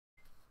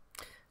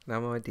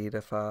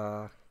Nammo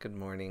Phat. Good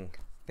morning.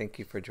 Thank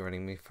you for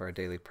joining me for our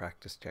daily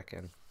practice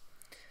check-in.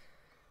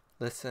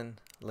 Listen,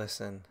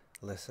 listen,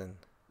 listen.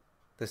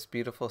 This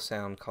beautiful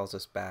sound calls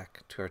us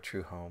back to our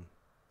true home.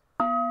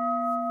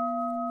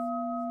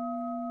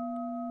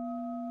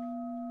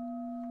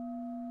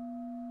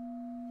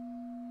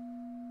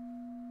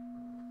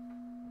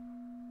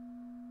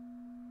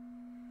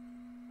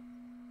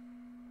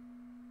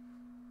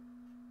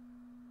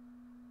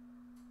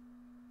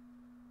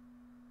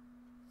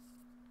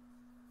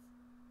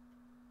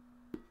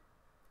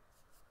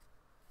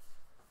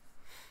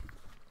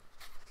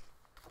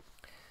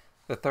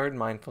 The third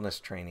mindfulness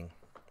training.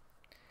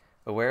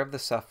 Aware of the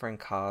suffering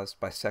caused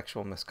by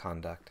sexual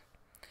misconduct,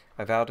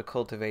 I vow to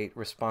cultivate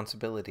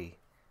responsibility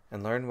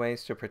and learn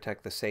ways to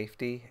protect the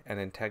safety and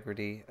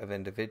integrity of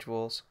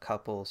individuals,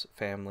 couples,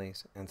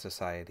 families, and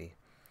society.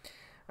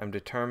 I'm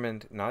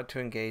determined not to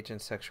engage in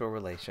sexual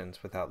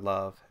relations without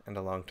love and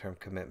a long-term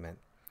commitment.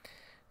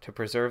 To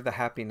preserve the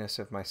happiness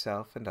of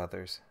myself and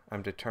others,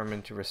 I'm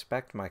determined to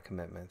respect my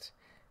commitments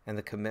and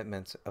the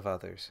commitments of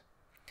others.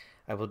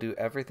 I will do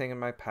everything in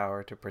my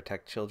power to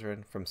protect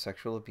children from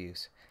sexual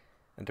abuse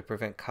and to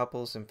prevent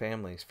couples and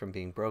families from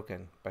being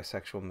broken by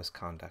sexual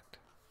misconduct.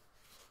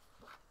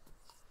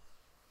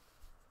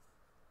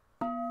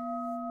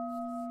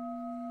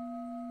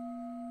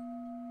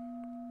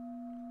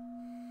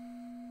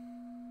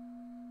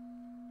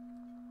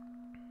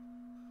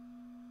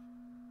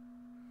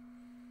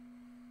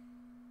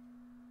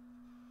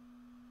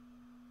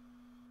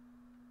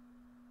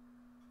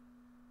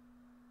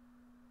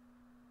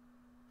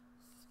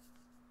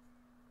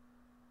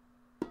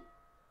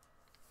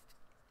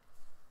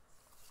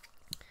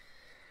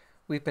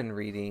 We've been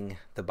reading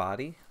The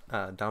Body,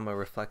 Dhamma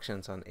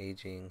Reflections on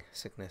Aging,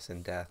 Sickness,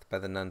 and Death by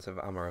the nuns of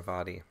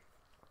Amaravati.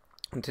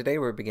 And today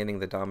we're beginning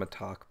the Dhamma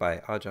talk by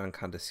Ajahn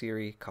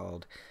Candasiri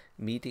called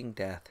Meeting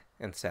Death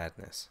and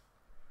Sadness.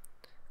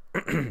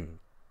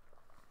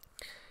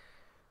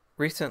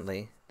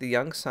 Recently, the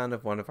young son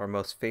of one of our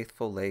most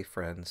faithful lay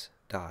friends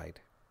died.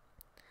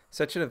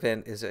 Such an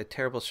event is a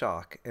terrible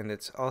shock, and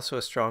it's also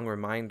a strong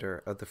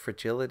reminder of the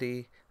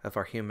fragility of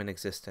our human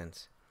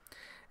existence.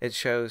 It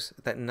shows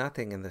that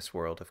nothing in this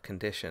world of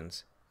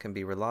conditions can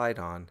be relied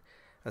on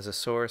as a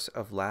source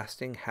of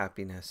lasting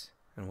happiness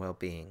and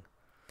well-being.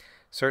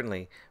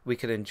 Certainly, we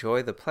can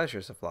enjoy the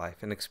pleasures of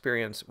life and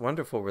experience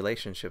wonderful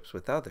relationships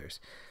with others.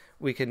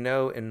 We can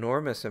know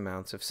enormous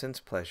amounts of sense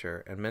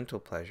pleasure and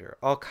mental pleasure,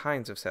 all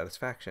kinds of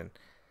satisfaction.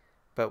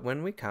 But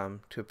when we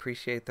come to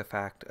appreciate the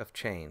fact of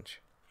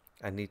change,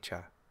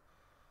 anicca,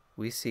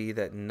 we see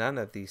that none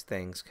of these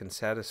things can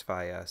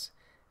satisfy us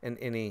in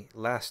any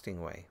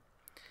lasting way.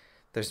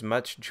 There's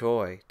much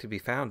joy to be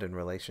found in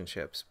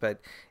relationships, but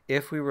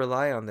if we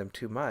rely on them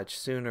too much,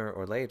 sooner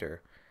or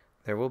later,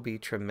 there will be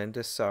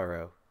tremendous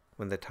sorrow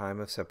when the time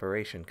of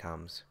separation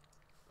comes.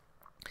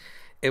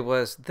 It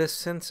was this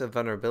sense of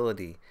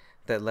vulnerability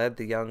that led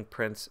the young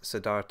Prince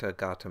Siddhartha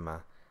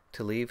Gautama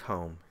to leave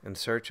home in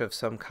search of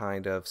some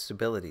kind of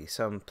stability,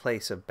 some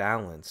place of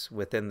balance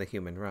within the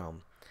human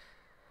realm.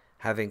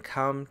 Having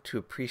come to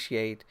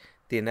appreciate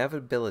the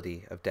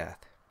inevitability of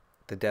death,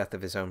 the death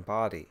of his own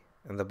body,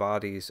 and the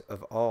bodies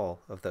of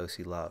all of those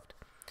he loved,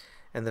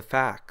 and the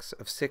facts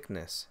of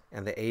sickness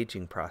and the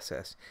aging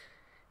process,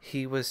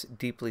 he was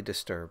deeply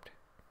disturbed.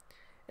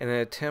 In an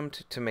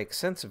attempt to make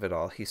sense of it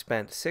all, he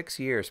spent 6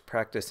 years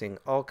practicing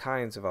all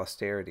kinds of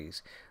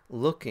austerities,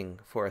 looking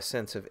for a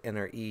sense of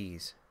inner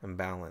ease and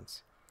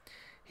balance.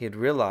 He had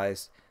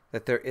realized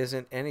that there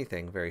isn't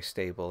anything very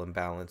stable and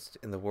balanced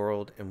in the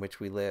world in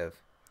which we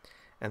live,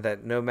 and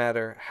that no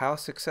matter how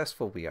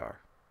successful we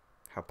are,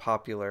 how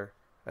popular,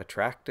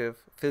 attractive,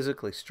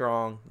 physically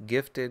strong,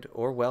 gifted,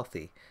 or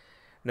wealthy,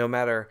 no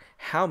matter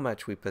how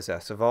much we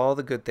possess of all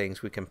the good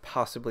things we can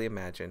possibly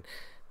imagine,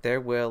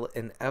 there will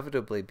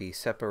inevitably be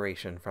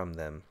separation from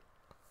them.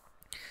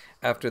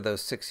 After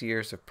those 6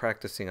 years of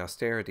practicing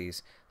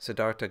austerities,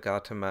 Siddhartha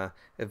Gautama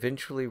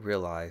eventually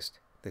realized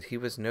that he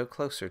was no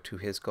closer to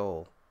his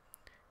goal.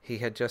 He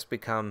had just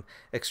become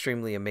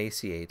extremely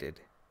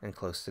emaciated and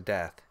close to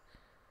death.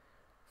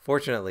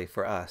 Fortunately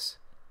for us,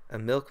 a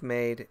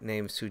milkmaid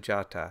named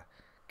Sujata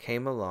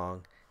came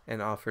along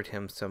and offered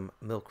him some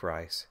milk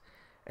rice.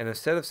 And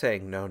instead of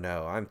saying, "No,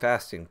 no, I'm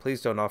fasting,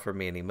 please don't offer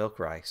me any milk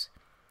rice,"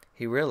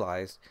 he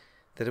realized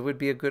that it would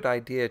be a good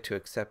idea to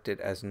accept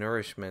it as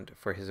nourishment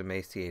for his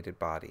emaciated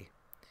body.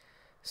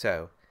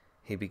 So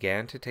he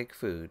began to take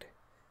food,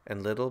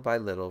 and little by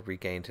little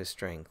regained his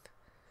strength.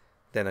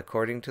 Then,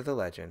 according to the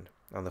legend,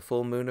 on the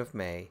full moon of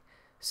May,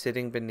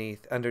 sitting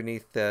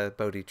underneath the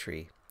Bodhi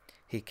tree,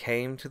 he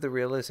came to the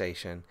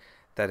realization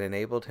that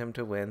enabled him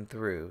to win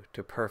through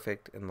to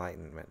perfect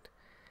enlightenment.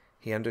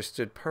 He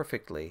understood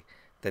perfectly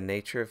the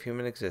nature of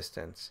human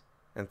existence,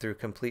 and through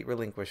complete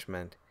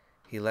relinquishment,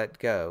 he let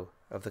go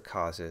of the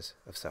causes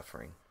of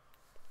suffering.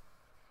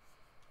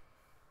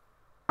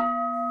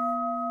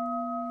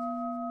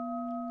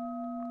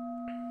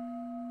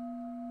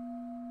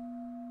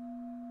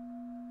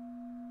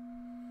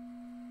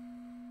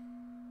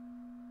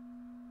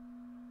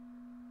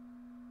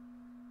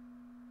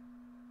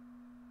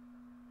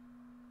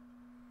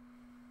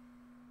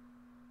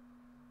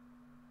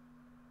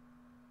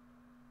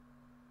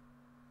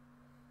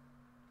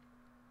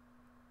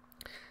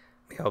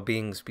 all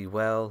beings be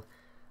well.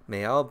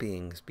 May all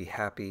beings be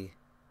happy.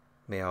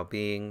 May all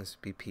beings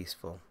be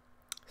peaceful.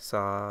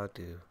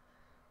 Sadhu,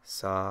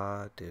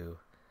 sadhu,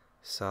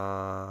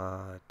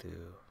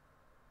 sadhu.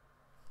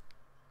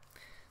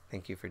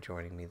 Thank you for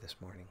joining me this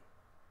morning.